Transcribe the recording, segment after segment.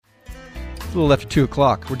A little after 2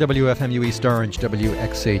 o'clock. We're WFMU East Orange,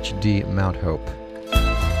 WXHD Mount Hope.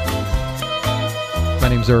 My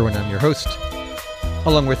name's Erwin. I'm your host,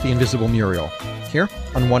 along with the invisible Muriel, here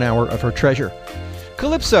on 1 hour of her treasure.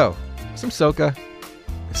 Calypso, some soca,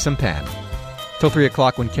 some pan. Till 3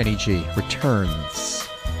 o'clock when Kenny G returns.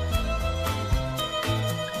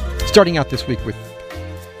 Starting out this week with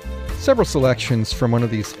several selections from one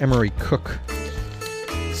of these Emery Cook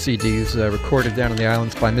CDs recorded down in the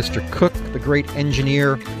islands by Mr. Cook, the great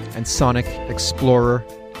engineer and sonic explorer.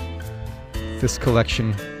 This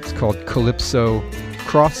collection is called Calypso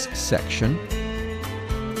Cross Section.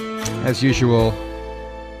 As usual,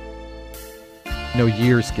 no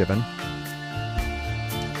years given,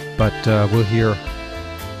 but we'll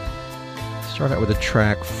start out with a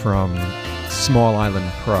track from Small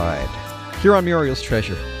Island Pride, here on Muriel's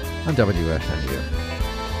Treasure on WFMU.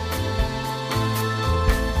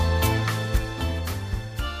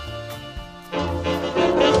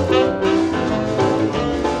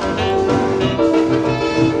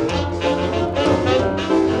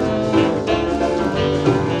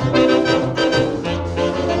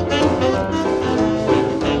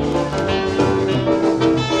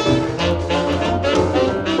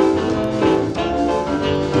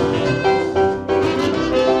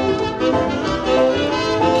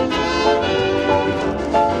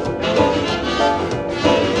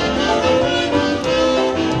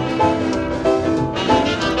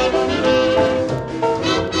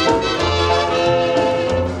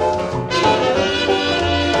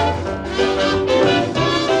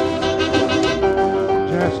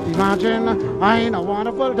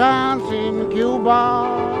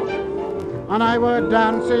 And I was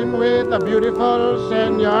dancing with a beautiful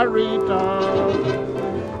senorita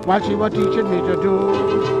while she was teaching me to do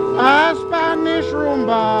a Spanish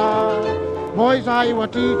rumba. Boys, I was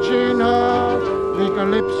teaching her the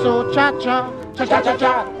calypso cha-cha,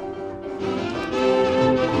 cha-cha-cha-cha.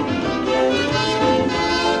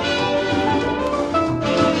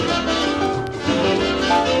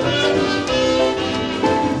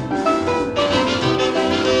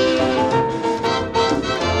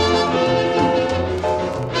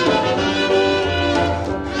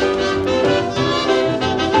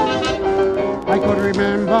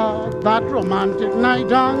 That romantic night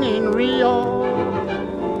down in Rio,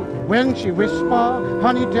 when she whispered,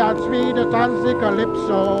 honey, dance me the dance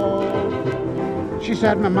calypso. She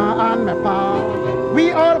said, Mama and my pa,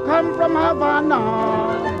 we all come from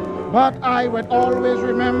Havana, but I would always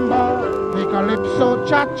remember the calypso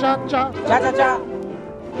cha-cha-cha, cha-cha-cha.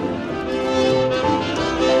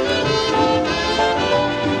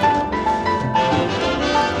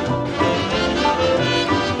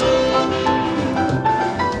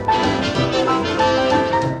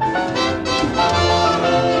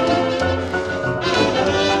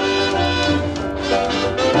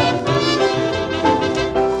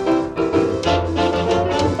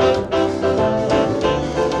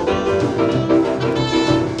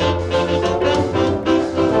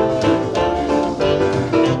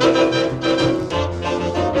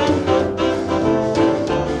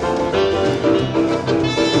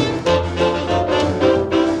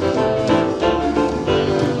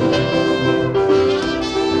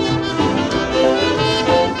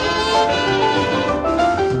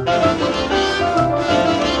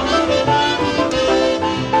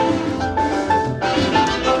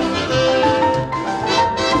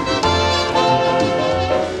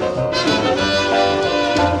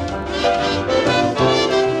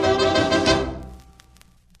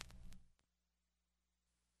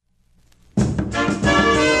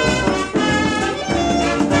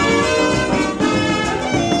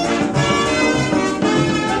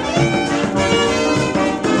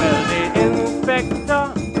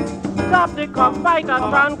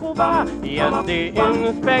 Yes, the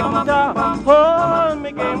inspector hold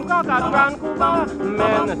me game cock at Grand Cuba.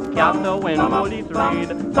 Men scatter when police raid.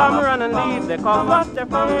 Some run and leave, they come what they're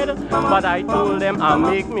afraid. But I told them I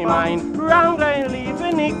make me mind. Wrangler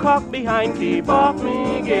leaving the cock behind. Keep off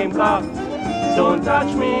me game cock. Don't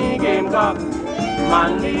touch me game cock.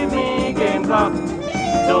 Man leave me game cock.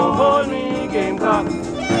 Don't hold me game cock.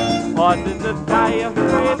 Horses the sky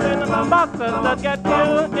racing, boxers that get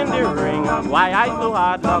killed in the ring. Why I so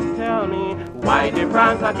hard luck, tell me. Why the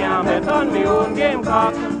France I can't bet on me own game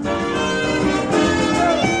cock.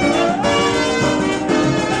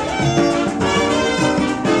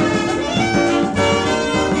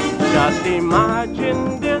 Just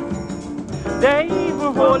imagine this. They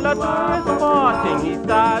even hold a to his sporting, he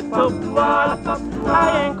starts to ball.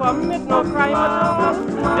 I ain't commit no crime at all.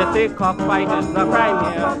 They say cockfight is a crime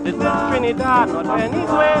here. This is Trinidad, not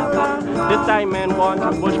Venezuela. This time men want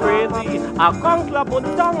to bush crazy. A conch put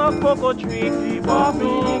down a cocoa tree. Keep off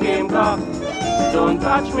me, gamecock. Don't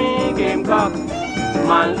touch me, gamecock.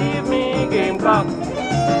 Man, leave me, gamecock.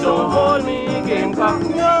 Don't hold me, gamecock.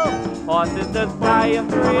 No. Horses that die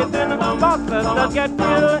racing, boxers that get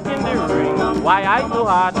killed in the ring. Why I so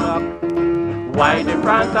hard up? Why the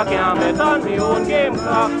France I can't bet on me own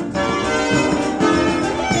gamecock?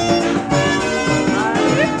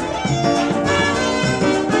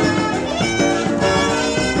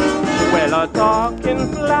 Well, a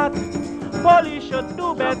talking flat. Police should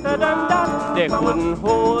do better than that. They couldn't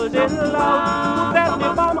hold it loud. Set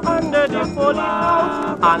the bomb under the police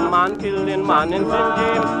house. And man killing man in St.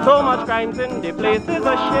 James. So much crimes in the place is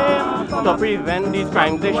a shame. To prevent these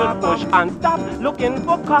crimes they should push and stop looking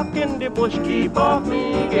for cock in the bush. Keep off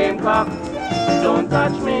me, gamecock. Don't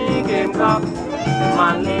touch me, gamecock.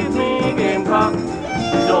 Man, leave me, gamecock.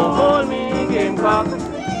 Don't hold me, gamecock.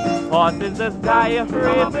 Horses that die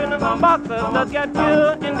racing, boxers that get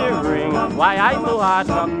killed in the ring. Why I so hard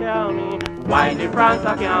to tell me? Why the France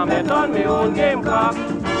I can't bet on me own gamecock?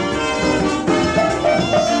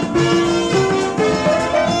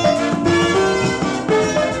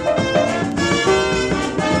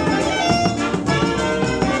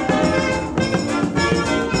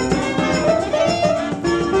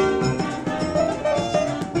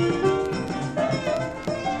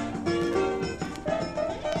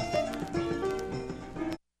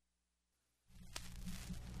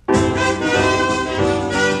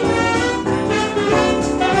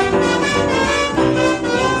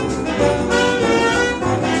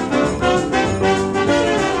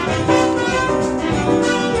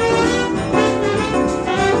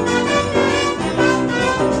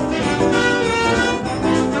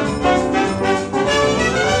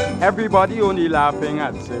 Everybody only laughing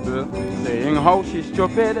at Sybil, saying how she's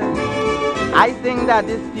stupid. I think that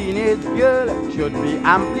this teenage girl should be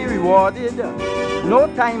amply rewarded.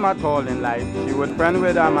 No time at all in life she would friend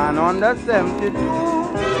with a man under 72.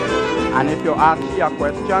 And if you ask she a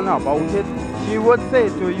question about it, she would say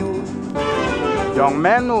to you, young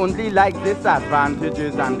men only like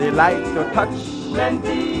disadvantages and they like to touch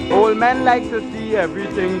plenty. Old men like to see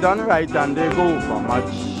everything done right and they go for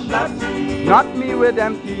much. Not me with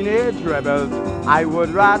them teenage rebels. I would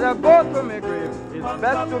rather go to my grave. It's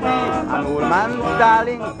best to be an old man's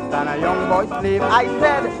darling than a young boy's slave. I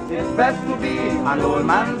said it's best to be an old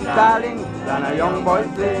man's darling than a young boy's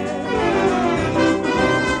slave.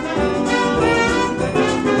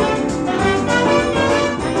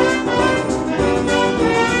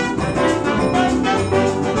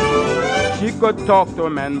 She could talk to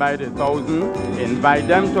men by the thousand, invite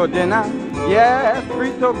them to dinner. Yes,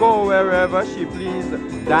 free to go wherever she please,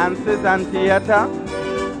 dances and theater.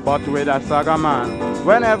 But with a saga man,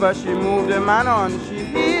 whenever she move the man on, she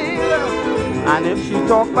feel. And if she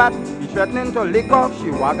talk back, he threatening to lick off, she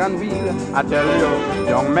wagon wheel. I tell you,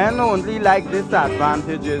 young men only like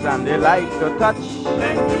disadvantages and they like to touch.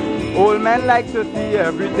 Old men like to see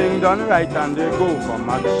everything done right and they go for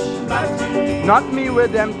much. Not me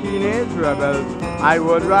with them teenage rebels. I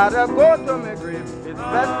would rather go to my grave. It's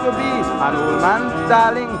best to be an old man's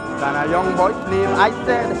darling than a young boy's slave. I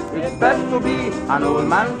said it's best to be an old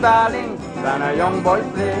man's darling than a young boy's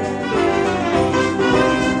slave.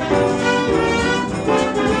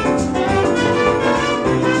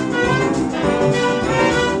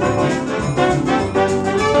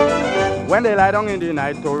 When they lie down in the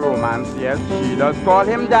night to romance, yes, she does call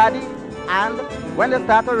him daddy. And when they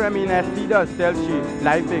start to reminisce, he does tell she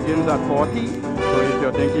life begins at 40. So if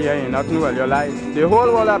you think here ain't nothing, well, you lie. The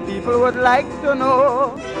whole world of people would like to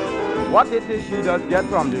know what it is she does get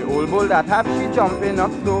from the old bull that have she jumping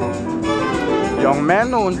up so. Young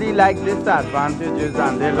men only like disadvantages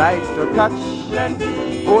and they like to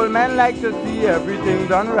touch. Old men like to see everything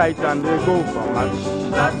done right and they go for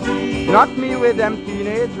much. Not me with them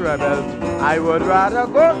teenage rebels. I would rather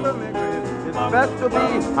go to my grave. It's best to be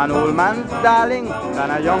an old man's darling than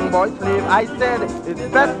a young boy's slave. I said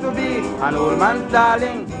it's best to be an old man's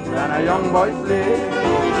darling than a young boy's slave.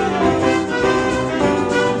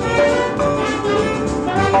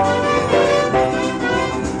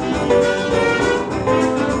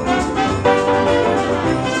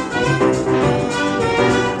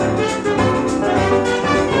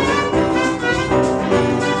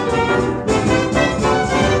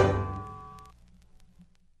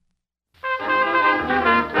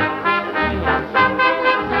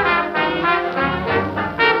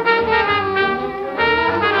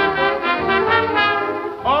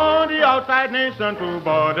 outside nation to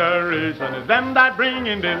borderation. It's them that bring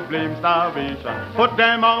in this blame starvation. Put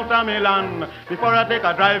them out of Milan before I take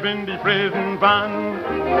a drive in the prison van.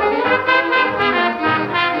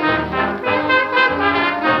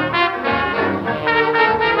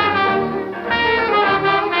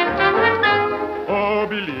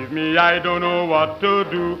 Believe me, I don't know what to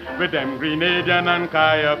do with them Grenadian and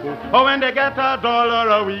Kayaku. Oh, when they get $1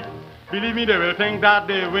 a week, believe me, they will think that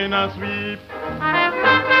they win a sweep.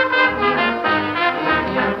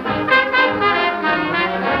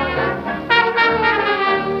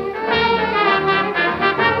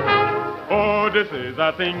 Oh, this is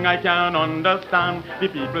a thing I can't understand. The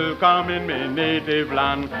people come in my native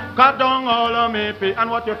land, cut down all of me pay, and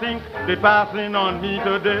what you think they passing on me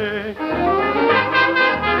today?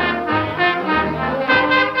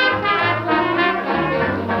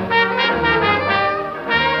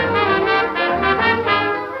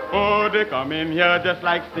 They come in here just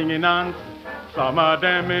like stinging ants. Some of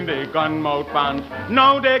them in the gun mouth pants.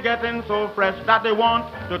 Now they getting so fresh that they want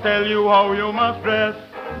to tell you how you must dress.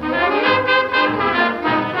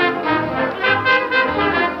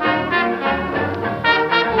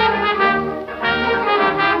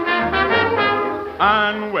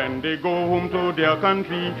 And when they go home to their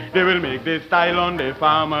country, they will make this style on their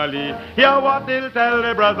family. Hear what they'll tell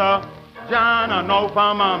their brother John, and now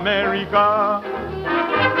from America.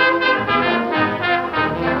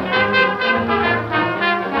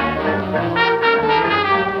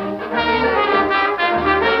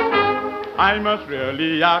 I must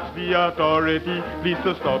really ask the authority, please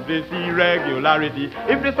to stop this irregularity.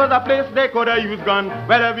 If this was a place they could have used gun,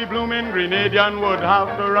 well, every blooming Grenadian would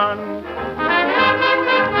have to run.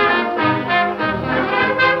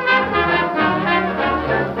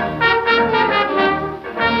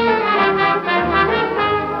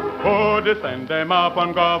 Oh, they send them up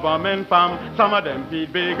on government farm. Some of them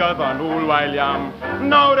feed beggars on whole wild yam.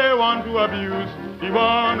 Now they want to abuse the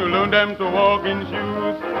one who learned them to walk in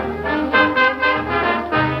shoes.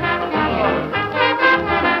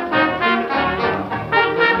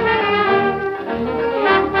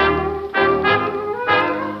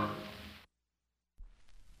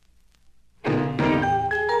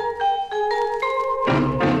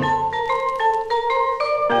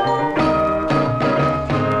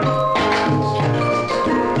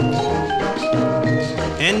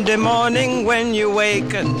 In the morning when you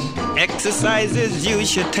wake, exercises you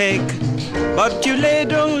should take. But you lay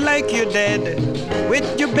down like you're dead,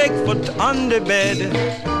 with your big foot on the bed.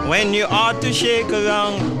 When you ought to shake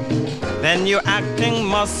around, then you're acting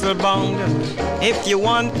muscle bound. If you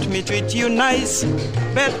want me to treat you nice,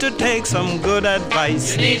 better take some good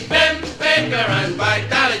advice. You need Vim, Vigor and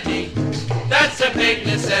Vitality. That's a big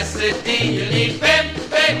necessity. You need Vim,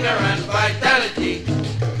 Vigor and Vitality.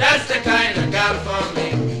 That's the kind of gal for me.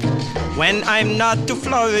 When I'm not too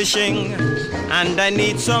flourishing and I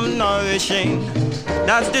need some nourishing,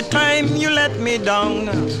 that's the time you let me down,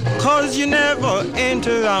 'cause you never ain't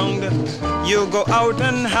around. You go out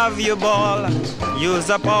and have your ball, use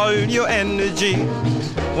up all your energy.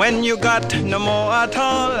 When you got no more at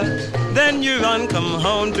all, then you run, come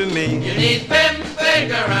home to me. You need Vim,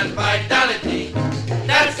 Vigor and Vitality.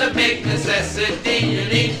 That's a big necessity. You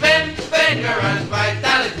need Vim, Vigor and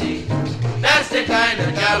Vitality. That's the kind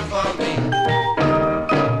of gal for me.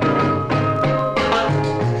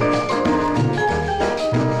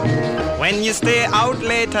 When you stay out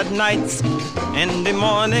late at nights, in the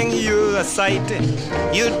morning you're a sight.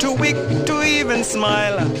 You're too weak to even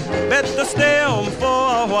smile, better stay home for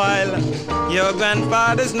a while. Your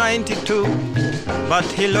grandfather's 92, but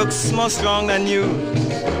he looks more strong than you.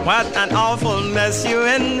 What an awful mess you're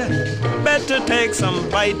in, better take some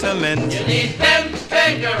vitamins. You need Vim,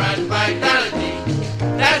 Vigor and Vitality.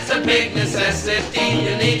 That's a big necessity.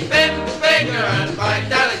 You need Vim, Vigor and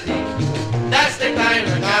Vitality. That's the kind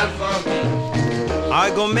of gal for me. I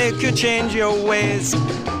go make you change your ways,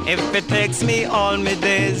 if it takes me all my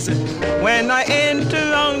days. When I ain't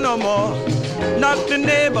around no more, knock the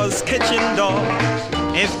neighbor's kitchen door.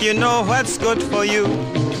 If you know what's good for you,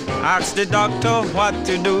 ask the doctor what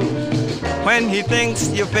to do. When he thinks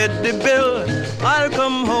you fit the bill, I'll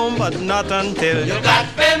come home, but not until. You got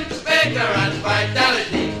Vim, Vigor and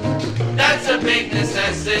Vitality. That's a big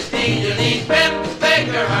necessity. You need Vim,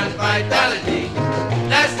 Vigor and Vitality.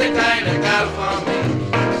 That's the kind of gal for me.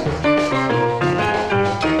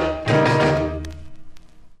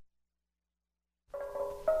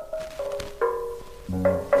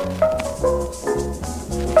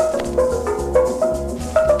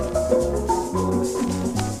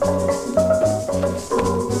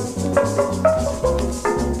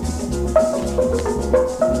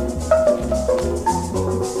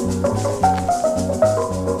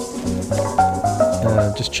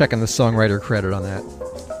 just checking the songwriter credit on that.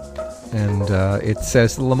 And it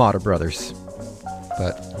says the LaMotta Brothers.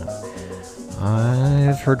 But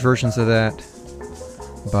I've heard versions of that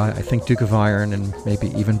by, I think, Duke of Iron, and maybe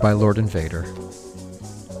even by Lord Invader,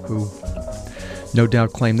 who no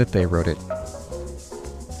doubt claim that they wrote it.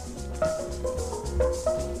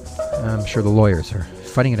 I'm sure the lawyers are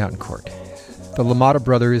fighting it out in court. The LaMotta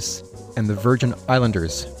Brothers and the Virgin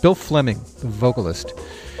Islanders. Bill Fleming, the vocalist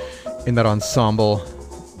in that ensemble,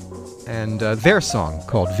 and their song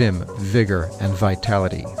called Vim, Vigor and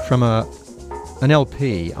Vitality, from an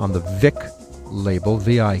LP on the Vic label,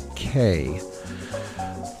 V-I-K.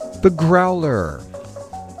 The Growler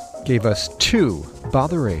gave us Two,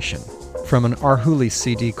 Botheration, from an Arhoolie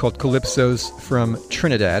CD called Calypsos from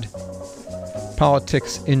Trinidad.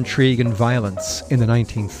 Politics, Intrigue, and Violence in the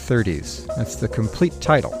 1930s. That's the complete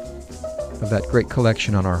title of that great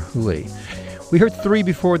collection on Arhoolie. We heard three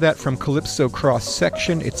before that from Calypso Cross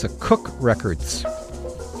Section. It's a Cook Records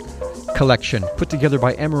collection put together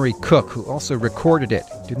by Emery Cook, who also recorded it.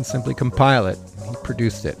 Didn't simply compile it, he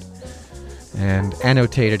produced it and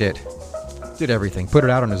annotated it, did everything, put it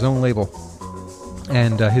out on his own label.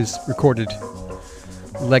 And his recorded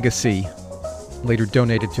legacy later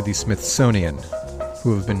donated to the Smithsonian,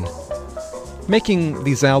 who have been making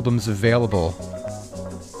these albums available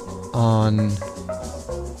on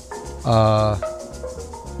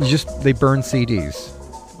they burn CDs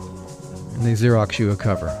and they Xerox you a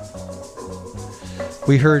cover.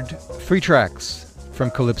 We heard three tracks from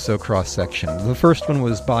Calypso Cross Section. The first one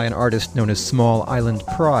was by an artist known as Small Island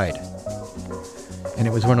Pride, and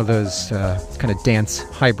it was one of those kind of dance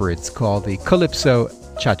hybrids called the Calypso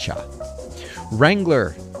Cha-Cha.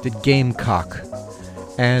 Wrangler did Gamecock,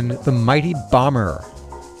 and the Mighty Bomber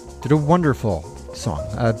did a wonderful song.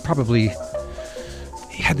 Probably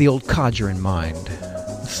had the old codger in mind.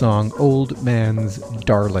 The song Old Man's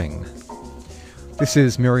Darling. This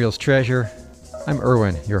is Muriel's Treasure. I'm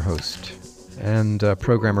Erwin, your host and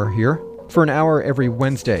programmer here for an hour every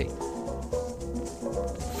Wednesday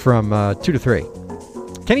from 2 to 3.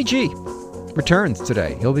 Kenny G returns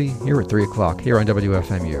today. He'll be here at 3 o'clock here on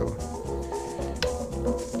WFMU.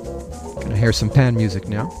 Gonna hear some pan music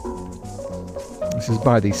now. This is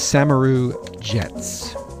by the Samaru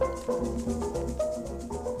Jets.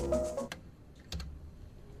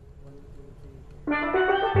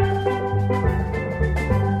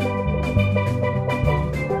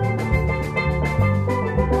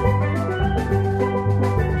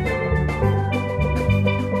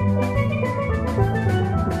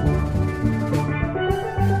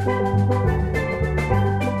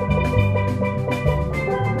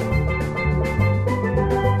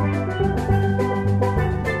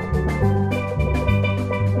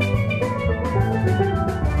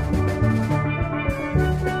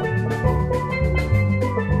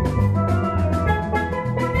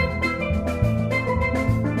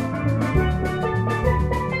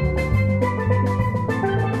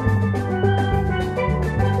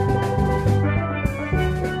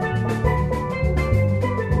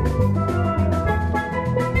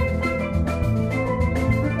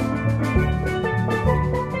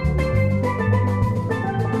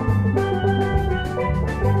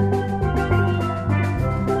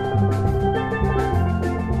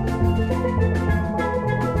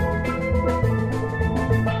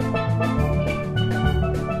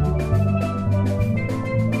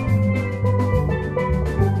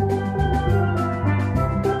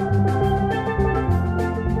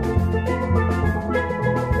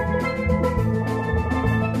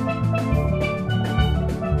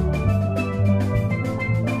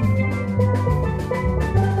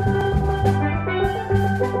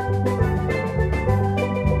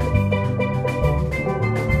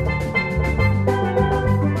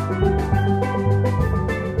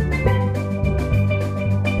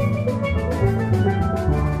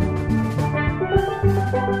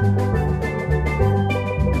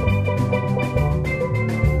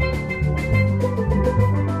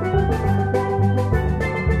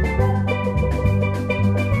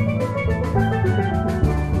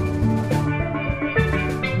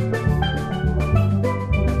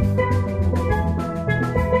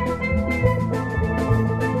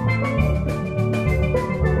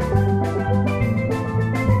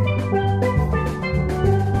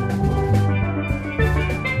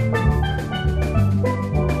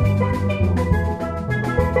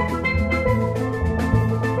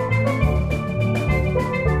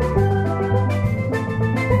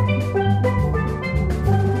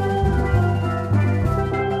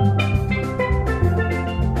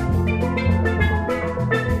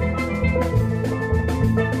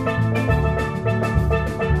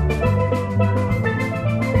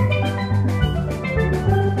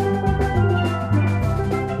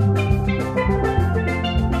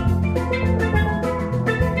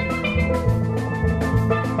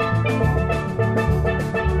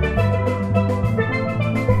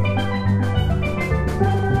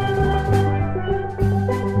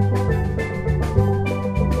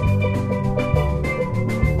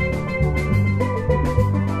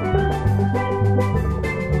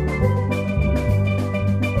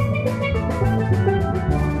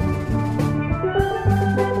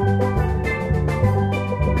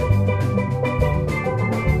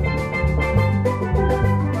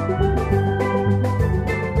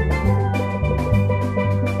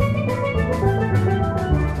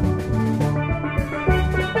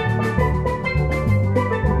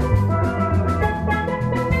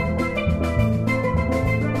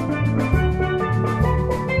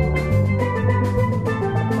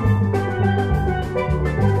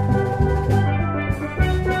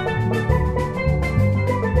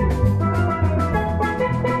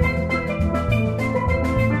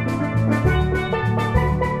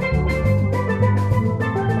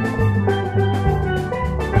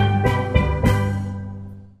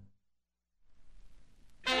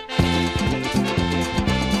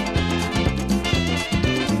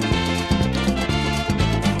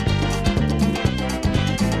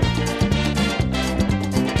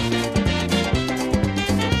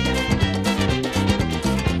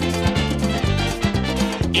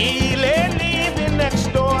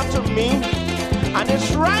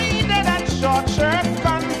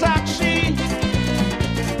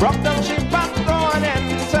 Broke down she back door and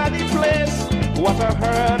enter the place. What I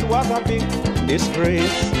heard was a big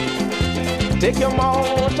disgrace. Take your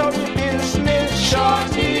mouth out of business,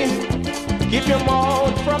 shorty. Keep your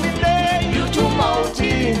mouth from it there, you too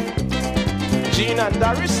mouthy. Jean and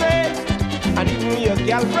Doris said, and even your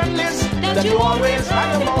girlfriend list, that you always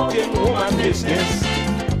had your mouth in woman business.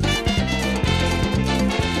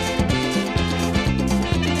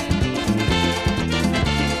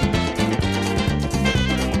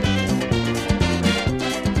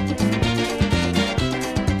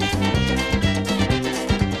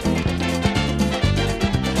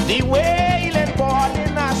 The wailing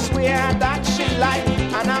balling, I swear that she like,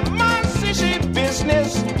 and a man see she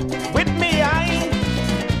business with me. I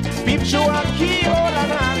peep through a keyhole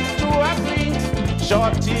and hand to a tree.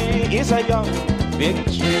 Shorty is a young big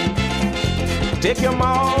tree. Take your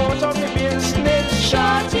mouth out the business,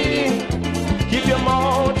 shorty. Keep your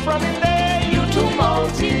mouth from in there, you too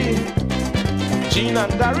mouthy. Jean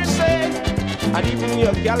and Doris said, and even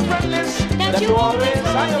your girlfriend list, that you always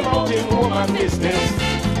have your mouth in woman business.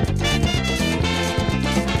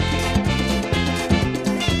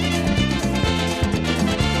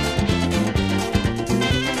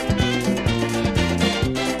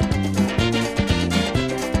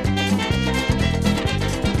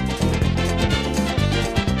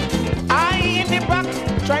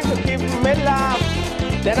 Trying to give me laugh.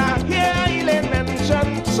 Then I hear Elaine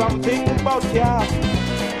mention something about ya.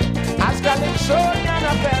 As Calypso and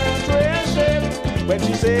a penetration, when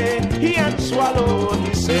she say he had swallowed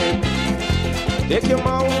the same. Take your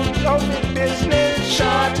mouth out of business,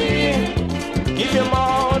 shorty. Keep your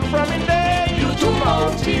mouth from in there, you too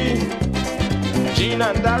mouthy. Jean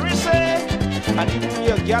and Doris say, and even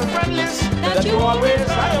your girlfriend list, that you always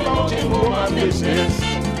have your mouth in woman business.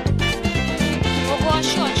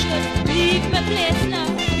 Shush, leave my place now.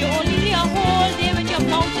 You're only here a whole day with your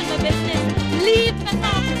mouth in my business. Leave me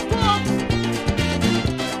now, go.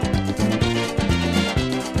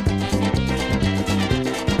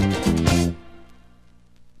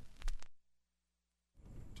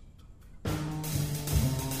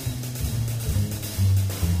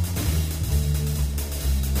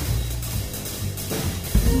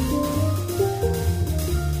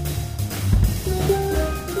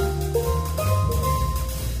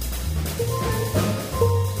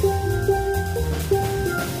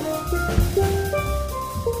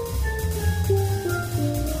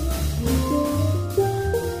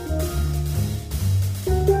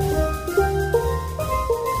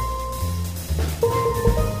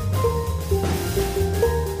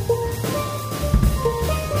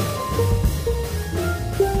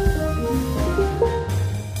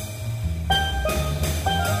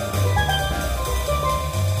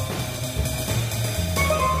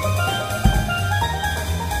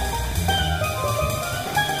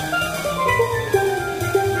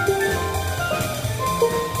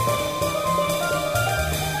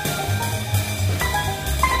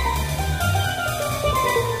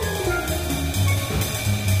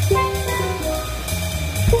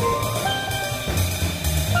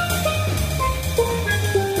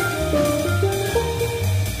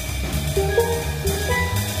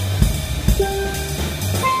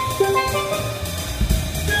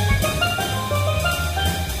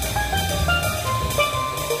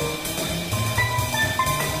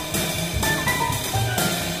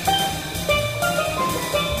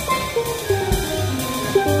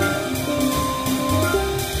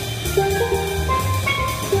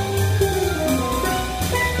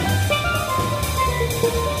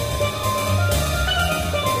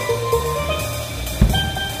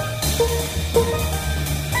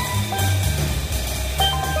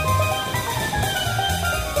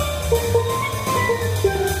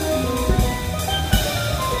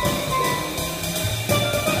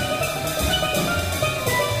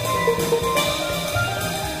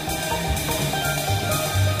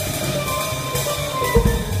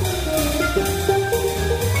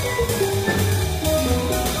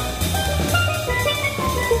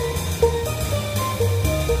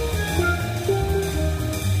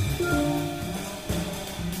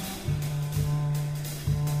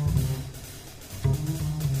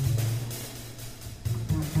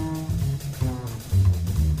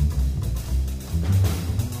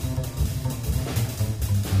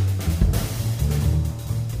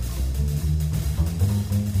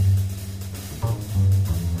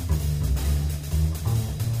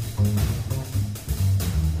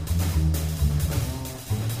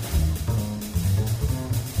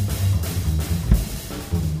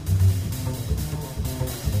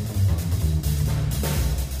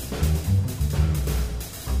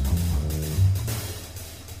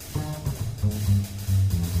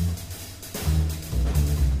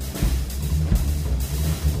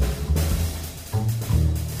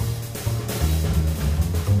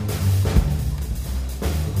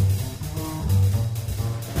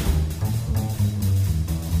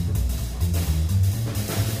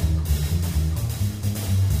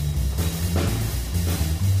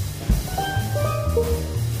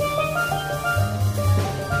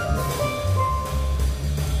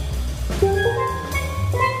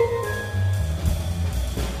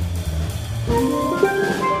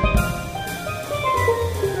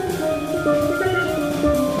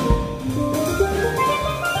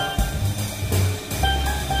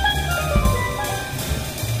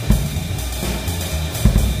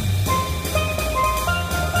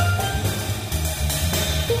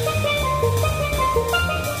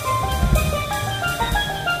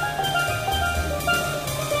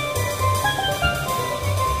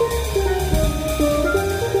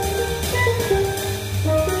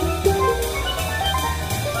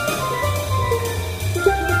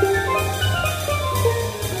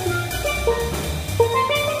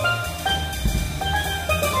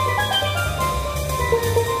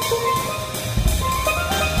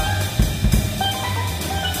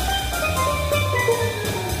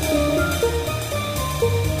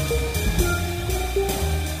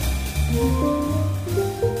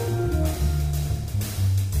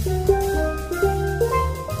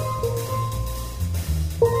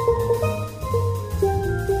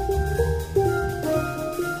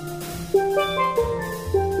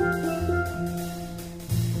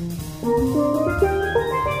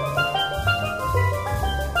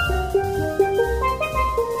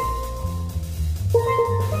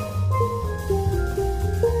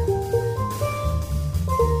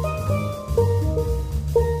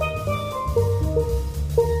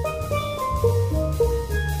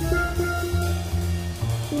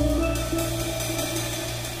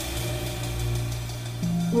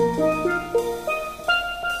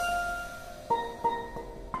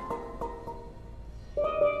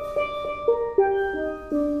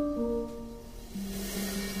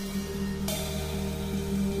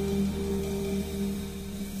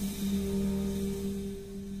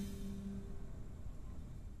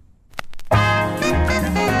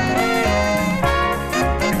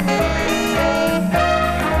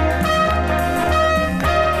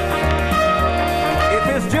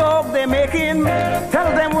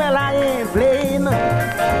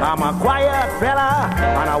 I'm a quiet fella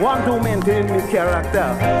and I want to maintain my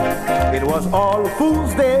character. It was all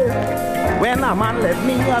Fool's Day when a man led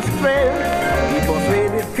me astray. He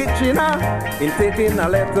persuaded Kitchener in taking a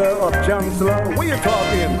letter of Chancellor. What you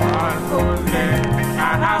talking? All Fool's Day,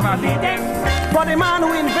 I have a meeting. For the man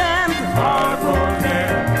who invent. All Fool's Day,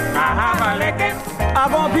 I have a licking. I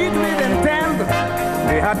gon' beat with intent.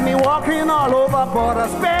 They had me walking all over Port of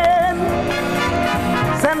Spain.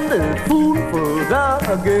 Send the fool further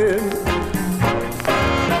again.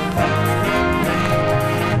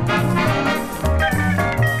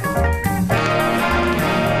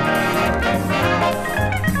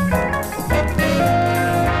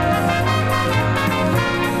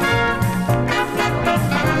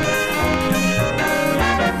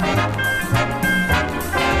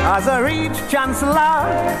 As I reach Chancellor,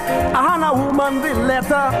 I hand a woman the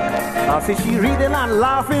letter. I see she reading and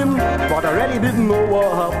laughing, but I really didn't know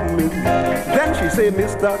what happened. Then she say,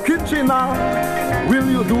 Mr. Kitchener, will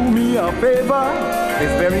you do me a favor?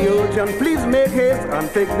 It's very urgent, please make haste and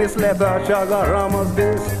take this letter, Shagarama's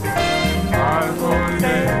this. All Fool's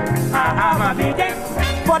Day, I have a meeting.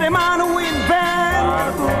 For the man who invent.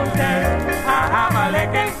 All Fool's Day, I have a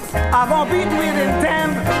licking. I gon' beat with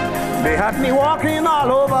intent. They had me walking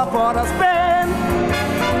all over Port of Spain.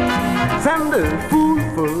 Send the fool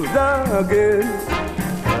further again.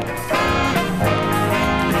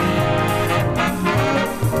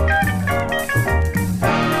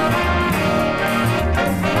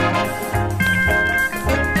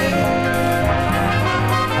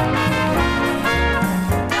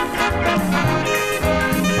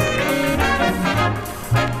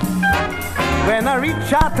 When I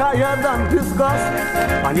reach out tired and disgust,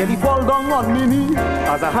 I nearly fall down on me knee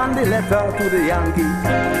as I hand the letter to the Yankee.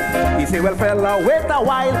 He say, well fella, wait a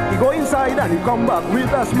while. He go inside and he come back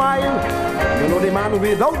with a smile. You know the man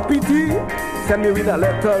without pity send me with a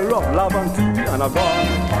letter of love and tea and a gone.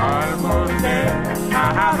 All Fool's Day,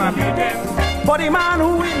 I have a meeting. For the man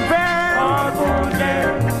who invent. All Fool's Day,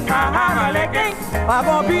 I have a licking. I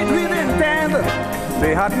gon' beat with intent.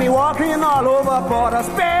 They had me walking all over Port of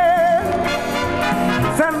Spain.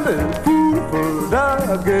 Send the fool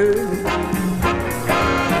further again.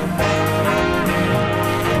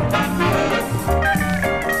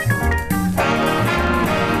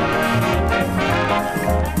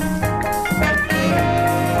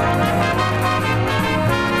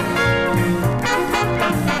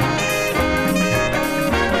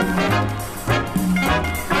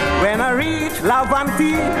 When I reach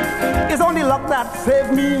Lavanti, it's only luck that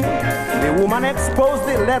saved me. The woman exposed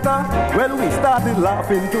the letter. Well, we started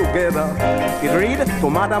laughing together. It read to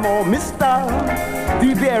Madam or Mr.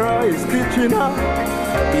 The bearer is Kitchener.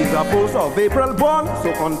 He's a 1st of April born,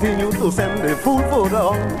 so continue to send the food further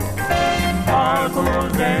on. All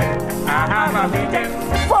Fool's Day, I have a meeting.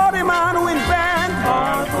 For the man who invent.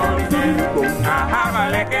 All Fool's Day, I have a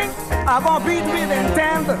licking. I gon' beat with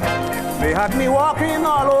intent. They had me walking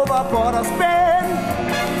all over Port of Spain.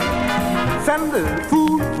 Send the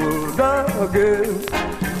food further again.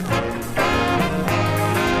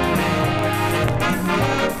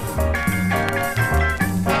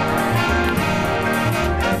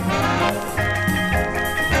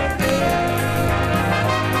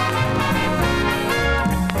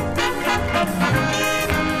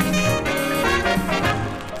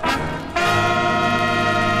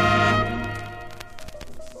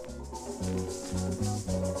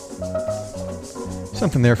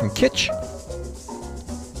 Something there from Kitch.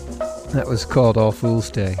 That was called All Fool's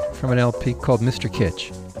Day, from an LP called Mr.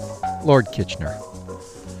 Kitch, Lord Kitchener.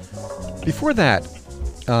 Before that,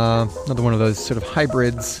 another one of those sort of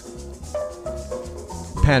hybrids,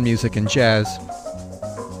 pan music and jazz,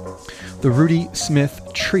 the Rudy Smith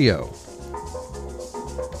Trio.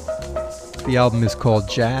 The album is called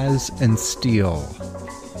Jazz and Steel,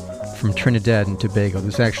 from Trinidad and Tobago.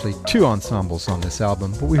 There's actually 2 ensembles on this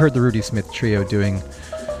album, but we heard the Rudy Smith Trio doing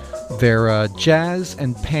their jazz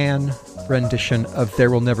and pan rendition of There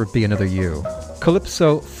Will Never Be Another You.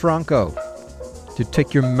 Calypso Franco, to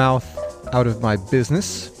Take Your Mouth Out of My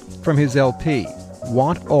Business, from his LP,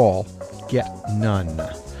 Want All, Get None.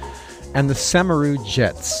 And the Samaru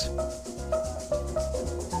Jets,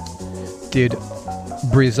 did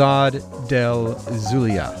Brizad del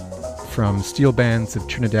Zulia from Steel Bands of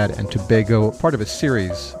Trinidad and Tobago, part of a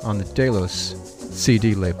series on the Delos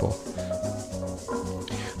CD label.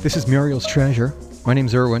 This is Muriel's Treasure. My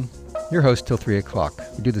name's Irwin, your host till 3 o'clock.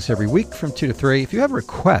 We do this every week from 2 to 3. If you have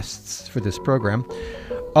requests for this program,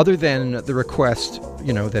 other than the request,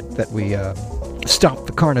 that we stop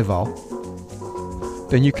the carnival,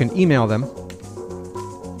 then you can email them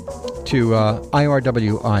to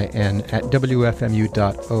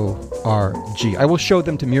irwin@wfmu.org. I will show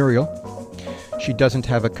them to Muriel. She doesn't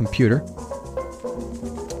have a computer.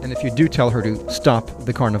 And if you do tell her to stop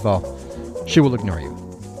the carnival, she will ignore you.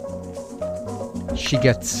 She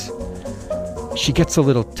gets a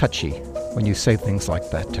little touchy when you say things like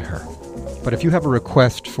that to her. But if you have a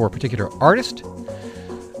request for a particular artist,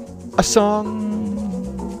 a song,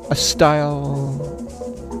 a style,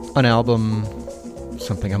 an album,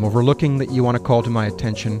 something I'm overlooking that you want to call to my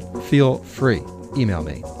attention, feel free. Email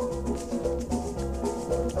me.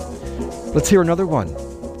 Let's hear another one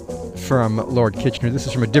from Lord Kitchener. This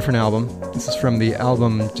is from a different album. This is from the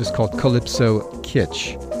album just called Calypso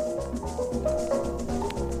Kitsch.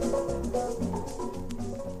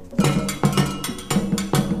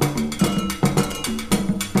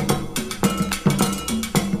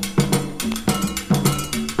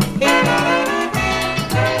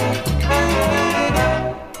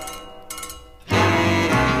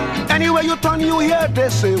 They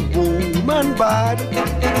say woman bad,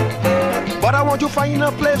 but I want you find a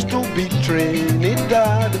place to be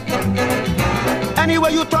Trinidad.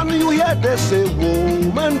 Anywhere you turn, you hear they say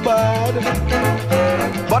woman bad,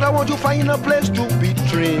 but I want you find a place to be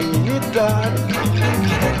Trinidad.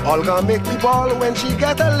 Olga make me ball when she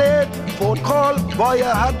get a late phone call. Boy,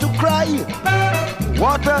 I had to cry,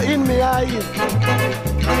 water in my eye.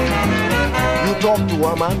 You talk to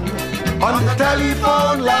a man on the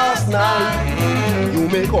telephone last night. You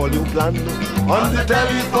make all you planned on the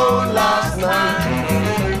telephone last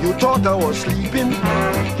night. You thought I was sleeping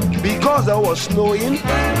because I was snowing,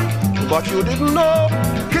 but you didn't know,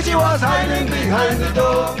 cause she was hiding behind the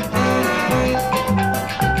door.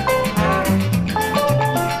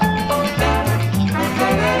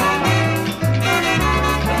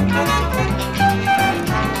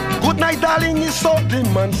 Good night, darling, is so the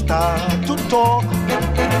man start to talk.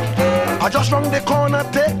 I just round the corner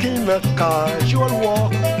taking a casual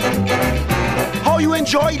walk. How you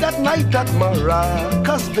enjoy that night at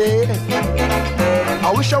Maracas Bay.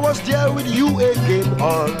 I wish I was there with you again,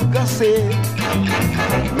 Olga say.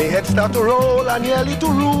 My head start to roll and nearly to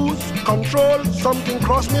lose control. Something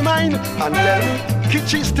crossed my mind and tell me,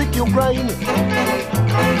 kitchen stick you grind.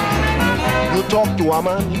 You talk to a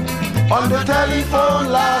man on the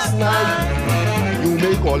telephone last night. You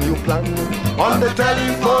make all you plan on the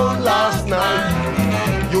telephone last night.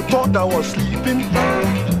 You thought I was sleeping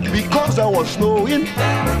because I was snowing,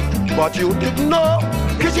 but you didn't know,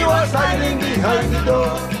 cause you was hiding behind the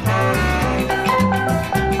door.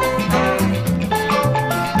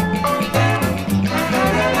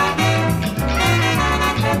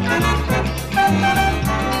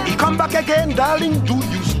 He come back again, darling, do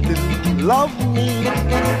you still love me?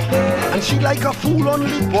 And she like a fool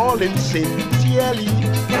only bawling sincerely.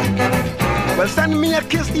 Well, send me a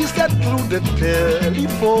kiss, he said, through the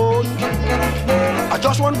telephone. I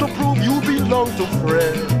just want to prove you belong to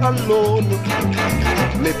Fred alone.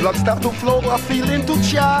 My blood start to flow, I feeling to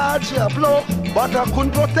charge a blow, but I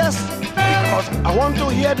couldn't protest because I want to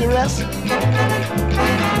hear the rest.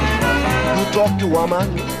 You talk to a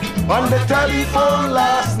man on the telephone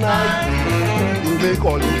last night. You make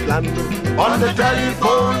all you planned on the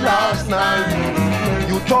telephone last night.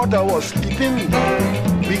 You thought I was sleeping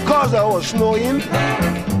because I was snowing,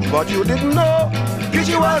 but you didn't know, cause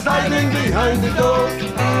you was hiding behind the door.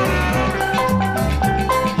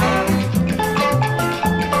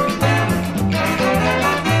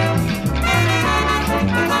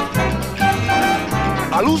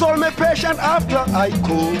 I lose all my patience after I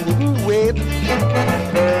couldn't wait.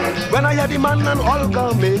 When I hear the man and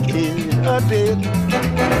Olga making a date.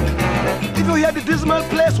 If you hear the dismal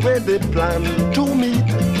place where they plan to meet,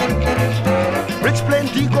 Rich Plain,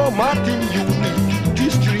 Digo, Martin, you meet the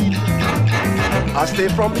street. I stay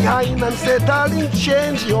from behind and say, darling,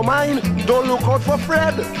 change your mind. Don't look out for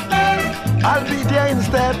Fred, I'll be there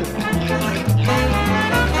instead.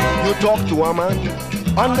 You talk to a man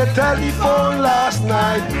on the telephone last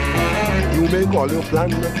night. You make all your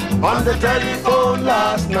plans on the telephone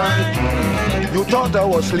last night. You thought I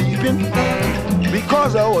was sleeping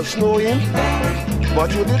because I was snowing,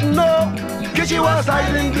 but you didn't know, cause she was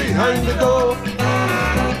hiding behind the door.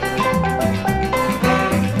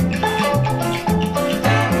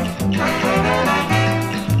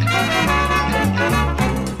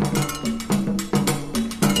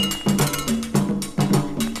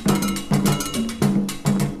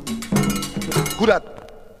 Who that?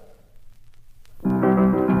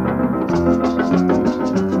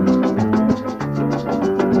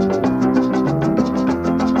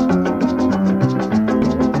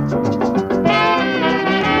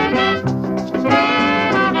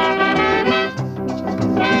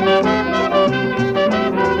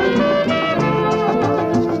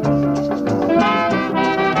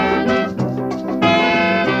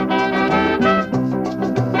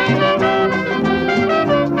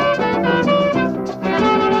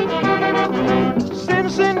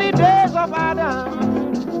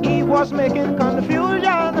 Was making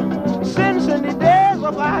confusion since in the days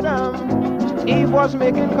of Adam. Eve was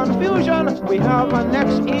making confusion. We have our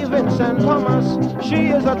next Eve in St. Thomas. She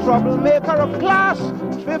is a troublemaker of class,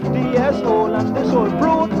 50 years old, and this old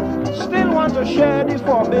brute still wants to share the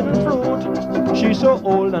forbidden fruit. She's so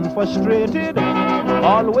old and frustrated,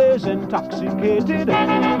 always intoxicated,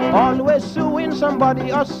 always suing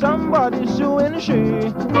somebody or somebody suing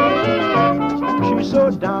she. She's so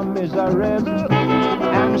damn miserable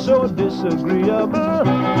and so disagreeable.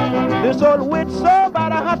 This old witch so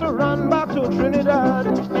bad I had to run back to Trinidad.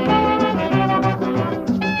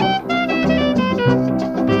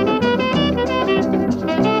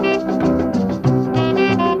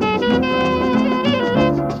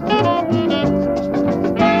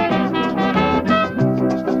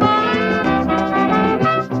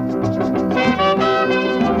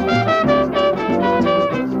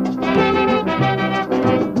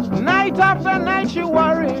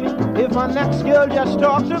 If my next girl just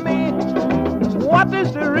talk to me, what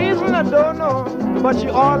is the reason I don't know, but she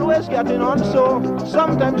always getting on so.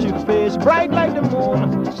 Sometimes she face bright like the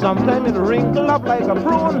moon, sometimes it wrinkle up like a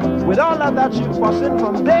prune. With all of that she fussing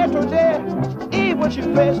from day to day, even she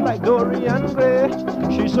face like Dorian Gray.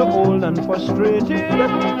 She's so old and frustrated,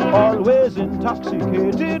 always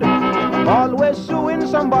intoxicated, always suing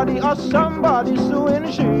somebody or somebody suing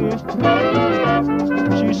she.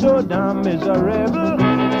 She's so damn miserable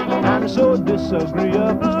and so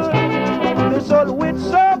disagreeable. This old witch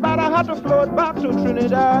so bad I had to float back to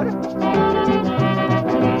Trinidad.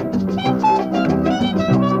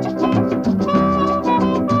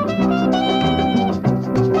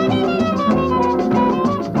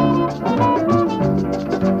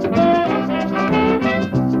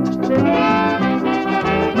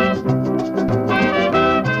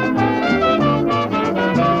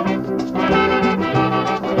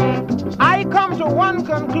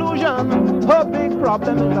 Conclusion, her big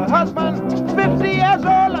problem is her husband, 50 years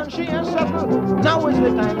old and she ain't settled. Now is the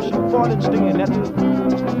time she fall in stinging nettle.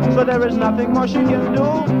 So there is nothing more she can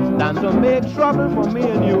do than to make trouble for me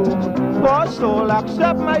and you. Poor soul,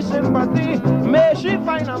 accept my sympathy. May she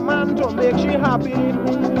find a man to make she happy.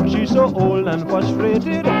 She's so old and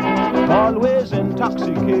frustrated, always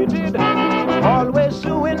intoxicated, always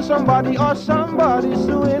suing somebody or somebody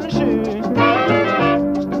suing she.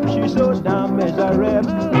 She's so damn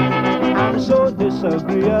miserable and so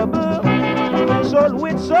disagreeable. This old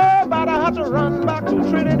witch so bad I had to run back to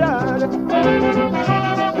Trinidad.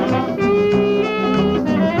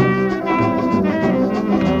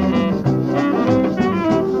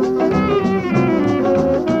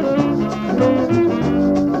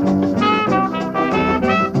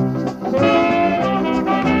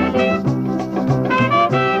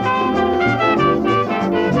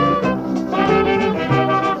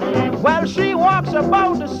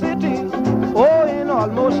 About the city, owing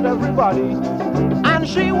almost everybody, and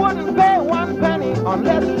she wouldn't pay 1 penny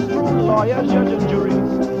unless it's through lawyers, judge and jury.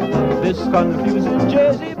 This confusing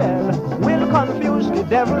Jezebel will confuse the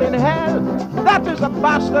devil in hell. That is a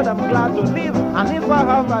bastard I'm glad to leave, and if I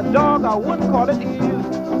have a dog I wouldn't call it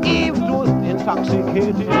Eve. Eve too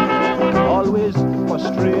intoxicated, always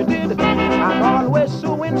frustrated, and always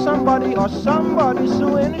suing somebody or somebody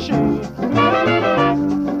suing she.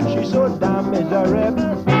 She's so damn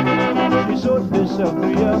miserable, she's so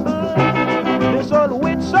disagreeable. This old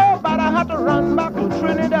witch so bad I had to run back to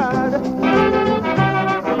Trinidad.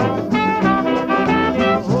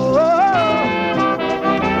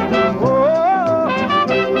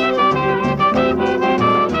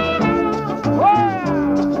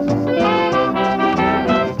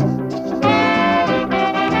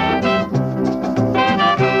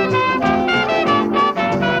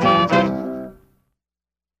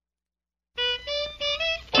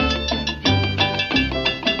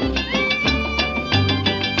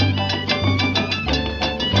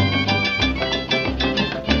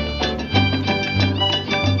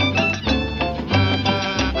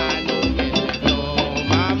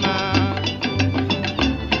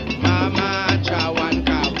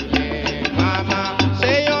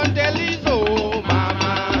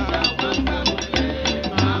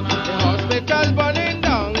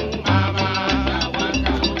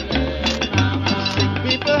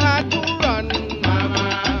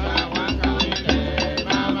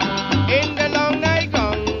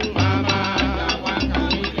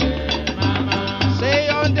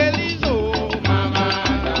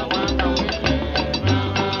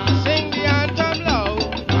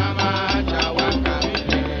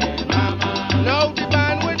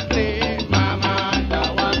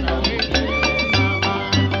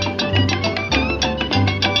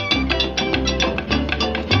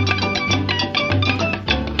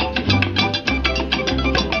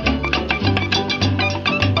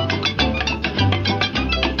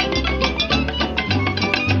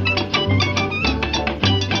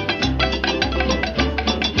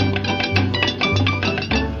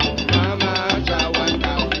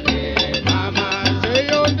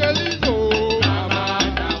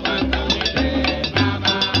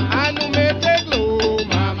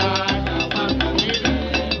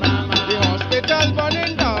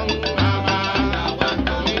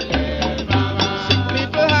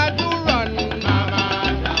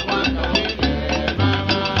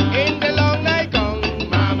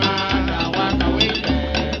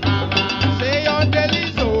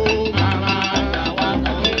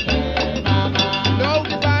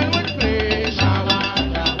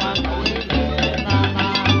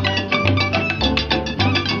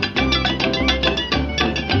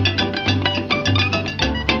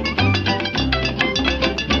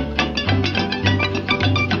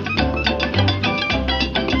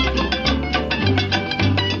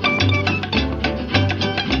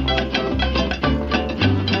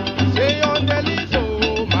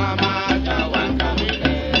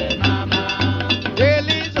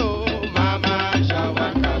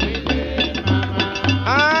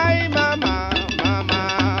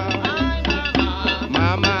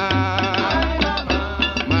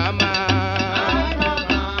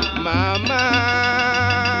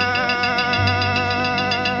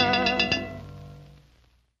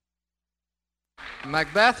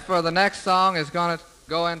 Macbeth for the next song is going to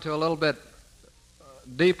go into a little bit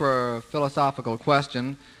deeper philosophical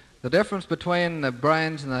question. The difference between the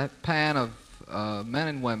brains and the pan of men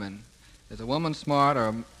and women. Is a woman smart or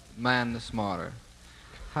a man smarter?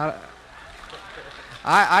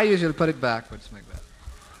 I usually put it backwards, Macbeth.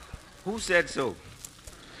 Who said so?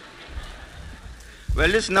 Well,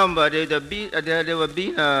 this number, there has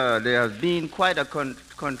been quite a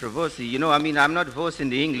controversy. You know, I mean, I'm not versed in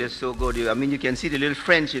the English so good. I mean, you can see the little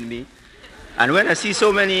French in me. And when I see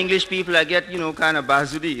so many English people, I get, kind of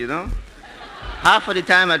bazoudi, Half of the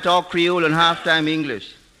time I talk Creole and half time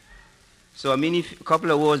English. So, I mean, if a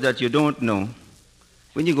couple of words that you don't know,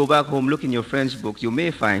 when you go back home, look in your French book, you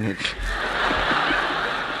may find it.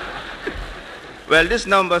 Well, this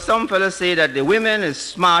number, some fellas say that the women is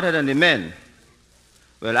smarter than the men.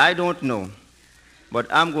 Well, I don't know, but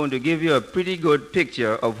I'm going to give you a pretty good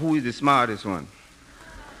picture of who is the smartest one.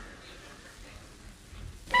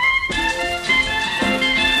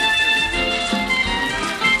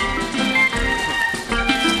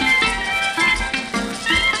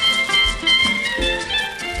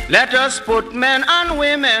 Let us put men and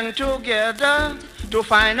women together to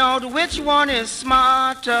find out which one is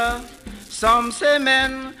smarter. Some say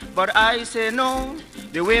men, but I say no.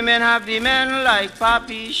 The women have the men like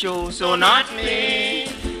Papi Show, so not me.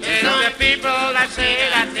 You know the people that say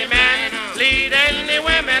that the men leading the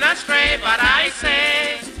women astray, but I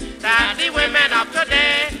say that the women of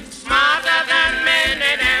today smarter than men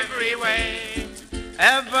in every way.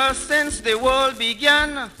 Ever since the world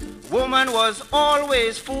began, woman was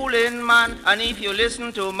always fooling man. And if you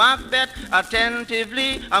listen to Macbeth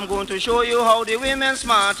attentively, I'm going to show you how the women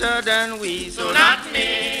smarter than we. So not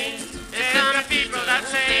me. It's the people that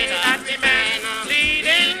say that the men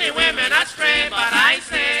leading the women astray, but I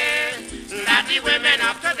say that the women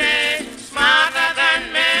of today smarter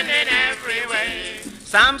than men in every way.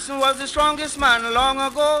 Samson was the strongest man long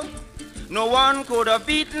ago. No one could have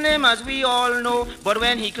beaten him, as we all know. But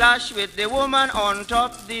when he clashed with the woman on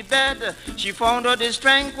top the bed, she found out his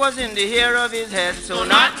strength was in the hair of his head. So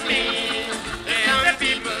not me. They are the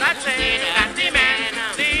people that say that the men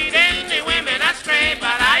leading the women astray,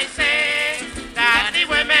 but I say that the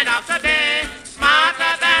women of today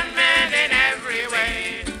smarter than men in every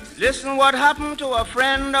way. Listen what happened to a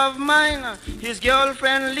friend of mine. His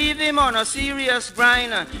girlfriend leave him on a serious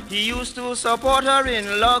grind. He used to support her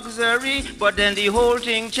in luxury, but then the whole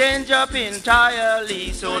thing changed up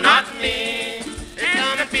entirely. So not me. It's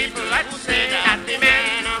all the people that say that the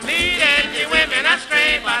men are leading the women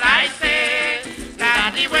astray, but I say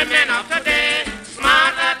that the women of today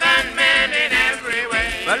smarter than men in every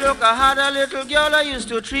way. Well, look, I had a little girl, I used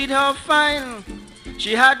to treat her fine.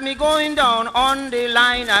 She had me going down on the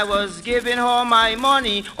line. I was giving her my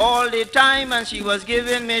money all the time, and she was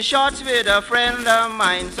giving me shots with a friend of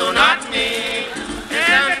mine. So not me.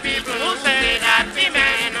 There are people who say that the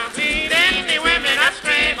men are leading the women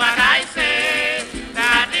astray, but I say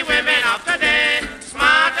that the women of today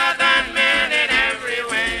smarter than men in every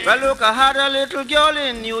way. Well, look, I had a little girl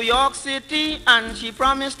in New York City, and she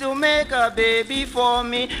promised to make a baby for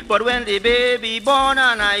me. But when the baby born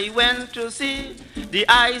and I went to see, the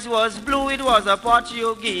eyes was blue, it was a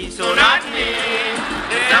Portuguese. So not me.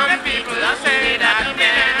 There are the people that say that the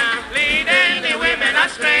men are leading the women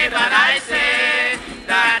astray, but I say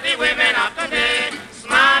that the women of today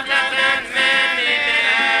smarter than men in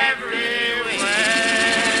every way.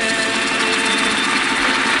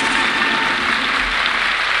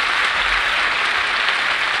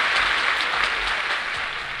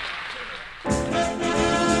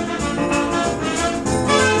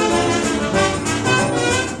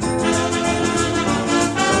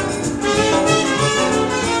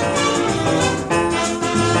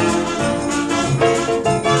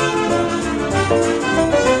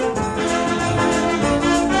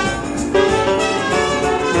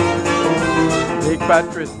 Fat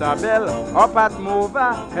Christabel, up at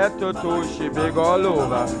Mova, head to toe, she big all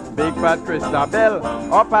over. Big fat Christabel,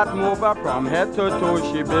 up at Mova, from head to toe,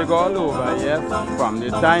 she big all over, yes. From the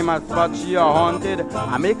time I spot she a haunted,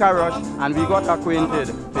 I make a rush and we got acquainted.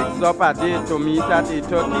 Fix up a date to meet at the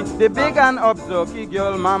turkey. The big and obsokey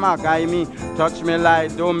girl, mama guy me, touch me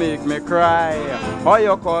light, don't make me cry. How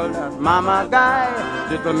you call that, mama guy?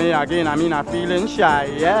 Tickle me again, I mean I'm feeling shy,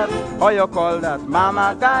 yes. How you call that,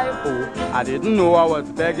 mama guy? Oh, I didn't know I was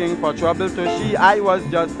begging for trouble to she. I was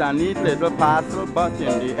just a neat little parcel, but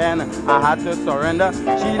in the end I had to surrender.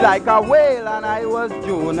 She like a whale and I was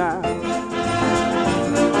Jonah.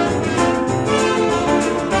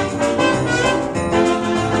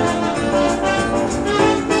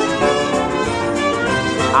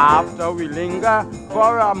 After while we linger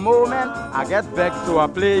for a moment, I get vexed, so I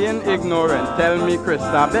playing ignorant. Tell me,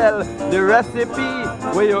 Christabel, the recipe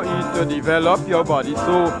where you eat to develop your body.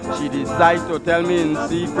 So she decides to tell me in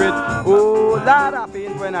secret. Oh, Lord, I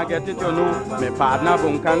pain when I get it, you know. My partner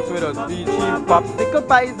bunkans with us sweet cheese, popsicle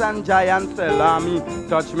pies and giant salami.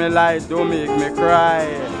 Touch me like, don't make me cry.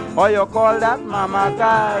 How you call that mama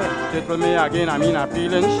guy? Tickle me again, I mean I'm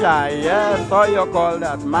feeling shy. Yes, how you call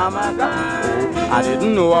that mama guy? Oh, I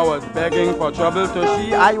didn't know I was begging for trouble to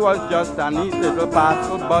she. I was just a neat little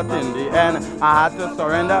parcel, but in the end I had to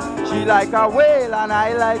surrender. She like a whale and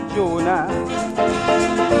I like Jonah.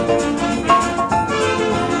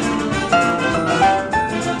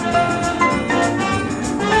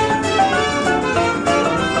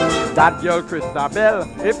 That girl Christabel,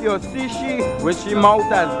 if you see she, with she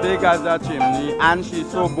mouth as big as a chimney, and she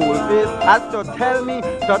so bold-faced as to tell me,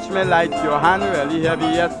 touch me like your hand really heavy,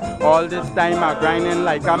 yes. All this time I grinding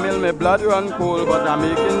like a mill, my blood run cold, but I'm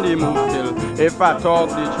making the move still. If I talk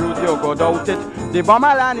the truth, you go doubt it. The bomber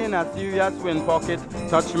land in a serious wind pocket.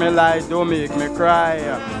 Touch me like, don't make me cry.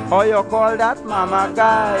 How you call that mama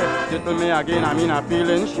guy? Tickle me again, I mean I'm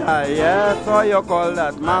feeling shy. Yes, how you call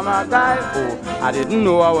that mama guy? Oh, I didn't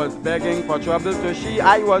know I was begging for trouble to she.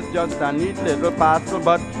 I was just a neat little parcel,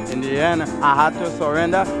 but in the end I had to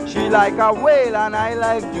surrender. She like a whale and I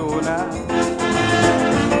like Jonah.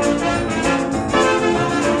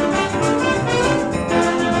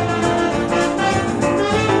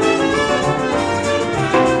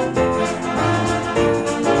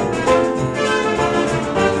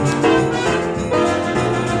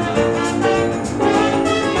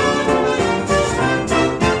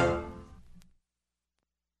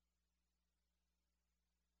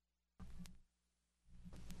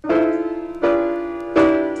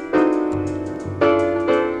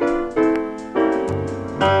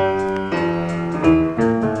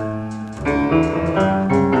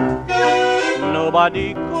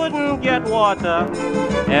 Nobody couldn't get water.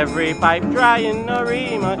 Every pipe dry in the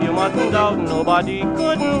Rima. You mustn't doubt nobody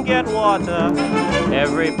couldn't get water.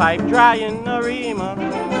 Every pipe dry in the Rima.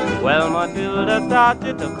 Well, Matilda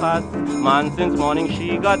started to cuss. Man, since morning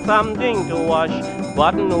she got something to wash.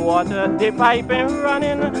 But no water, the pipe ain't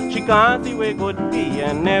running. She can't see where good be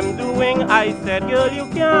and them doing. I said, girl, you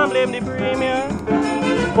can't blame the premier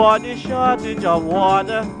for the shortage of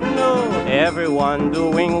water. No, everyone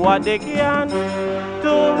doing what they can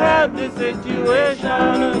to help the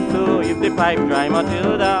situation. So if the pipe dry,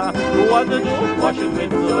 Matilda, what to do? Wash it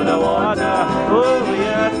with soda water. Oh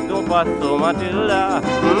yes, don't pass so, Matilda.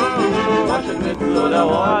 Wash it with soda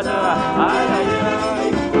water. Aye, aye, aye.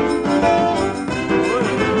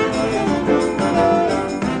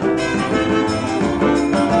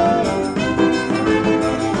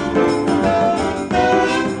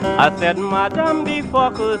 I said, Madam,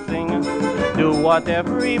 before cursing, do what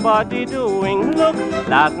everybody doing. Look,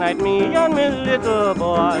 last night me and my little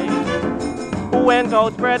boy went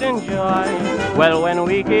out spreading joy. Well, when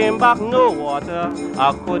we came back, no water.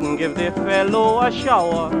 I couldn't give the fellow a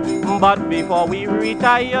shower. But before we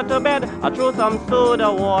retired to bed, I threw some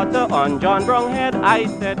soda water on John Brown head. I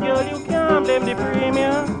said, girl, you can't blame the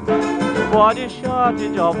premier for the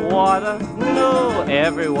shortage of water. No,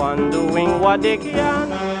 everyone doing what they can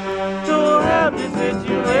to help the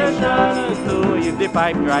situation. So if the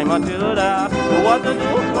pipe dry, Matilda, what to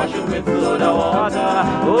do? Wash it with soda water.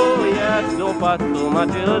 Oh yes, don't pass to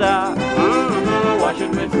Matilda. Wash it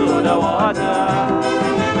with soda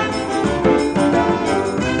water.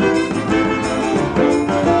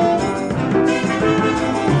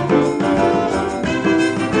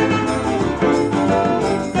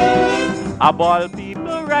 A ball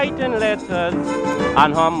people writing letters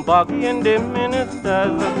and humbugging the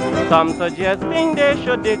ministers. Some suggesting they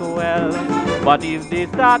should dig well, but if they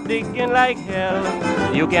start digging like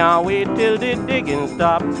hell, you can't wait till the digging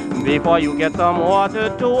stop before you get some water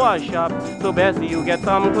to wash up. So best you get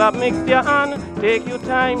some club mixture and take your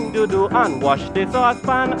time to do and wash the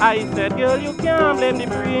saucepan. I said, girl, you can't blame the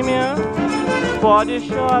premier for the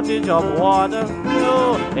shortage of water.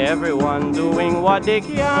 No, everyone doing what they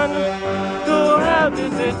can to help the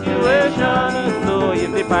situation. So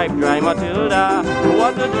if the pipe dry, Matilda,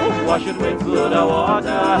 what to do? Wash it with soda water.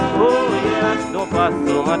 Oh yes, don't pass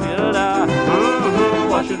so, Matilda.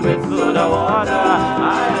 Wash it with soda water.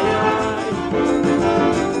 Aye, aye.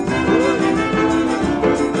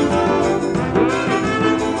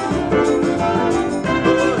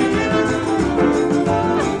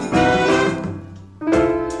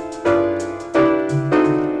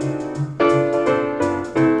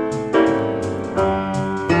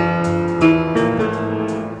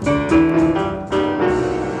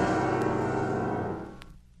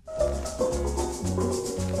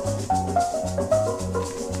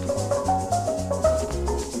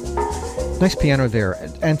 Nice piano there,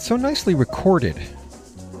 and so nicely recorded.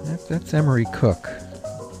 That's Emery Cook.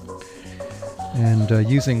 And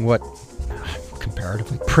using what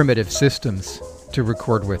comparatively primitive systems to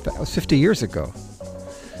record with. That was 50 years ago.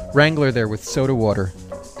 Wrangler there with Soda Water,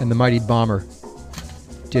 and the Mighty Bomber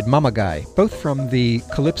did Mama Guy, both from the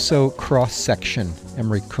Calypso Cross Section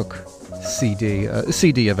Emery Cook CD, a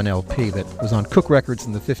CD of an LP that was on Cook Records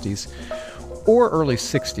in the 50s or early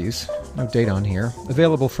 60s, no date on here,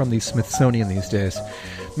 available from the Smithsonian these days.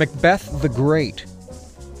 Macbeth the Great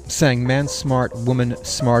sang Man Smart, Woman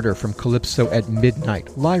Smarter from Calypso at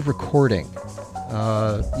Midnight, live recording.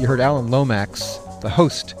 You heard Alan Lomax, the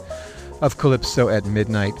host of Calypso at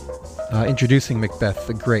Midnight, introducing Macbeth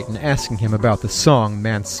the Great and asking him about the song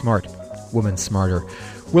Man Smart, Woman Smarter.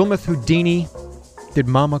 Wilmoth Houdini did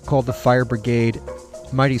Mama Called the Fire Brigade.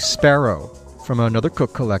 Mighty Sparrow from another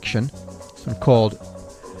Cook collection, some called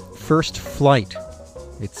First Flight.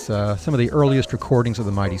 It's some of the earliest recordings of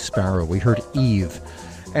the Mighty Sparrow. We heard Eve.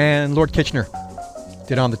 And Lord Kitchener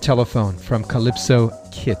did On the Telephone from Calypso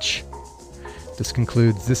Kitsch. This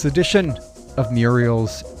concludes this edition of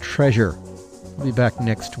Muriel's Treasure. We'll be back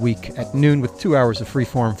next week at noon with 2 hours of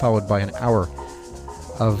freeform, followed by an hour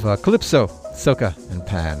of Calypso, Soca, and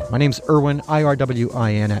Pan. My name's Irwin,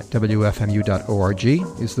 IRWIN at WFMU.org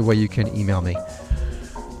is the way you can email me.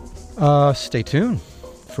 Stay tuned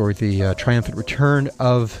for the triumphant return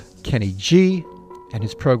of Kenny G and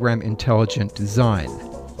his program Intelligent Design.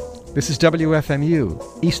 This is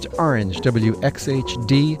WFMU, East Orange,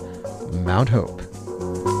 WXHD, Mount Hope.